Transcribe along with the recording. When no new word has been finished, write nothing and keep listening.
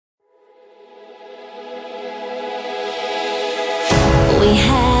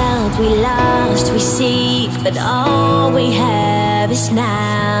lost we seek, but all we have is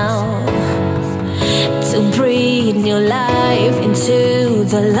now. To breathe new life into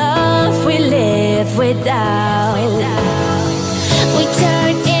the love we live without. We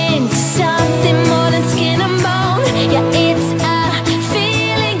turn into something more than skin and bone. Yeah, it's a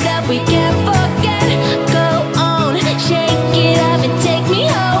feeling that we can't forget. Go on, shake it up and take me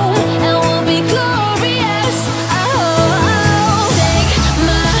home, and we'll be glorious. Oh, take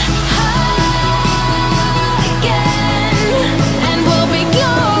my heart again, and we'll be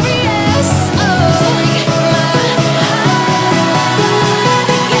glorious. Oh, take my heart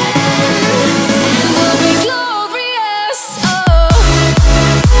again, and we'll be glorious.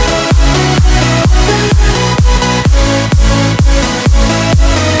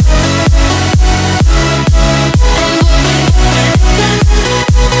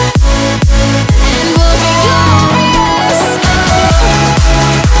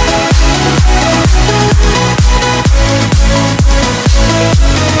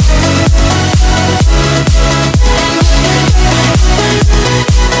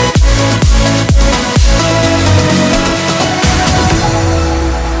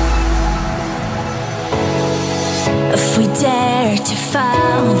 If we dare to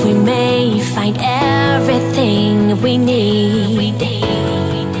fall, we may find everything we need.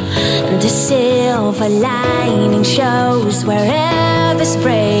 The silver lining shows where there's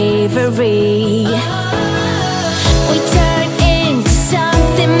bravery.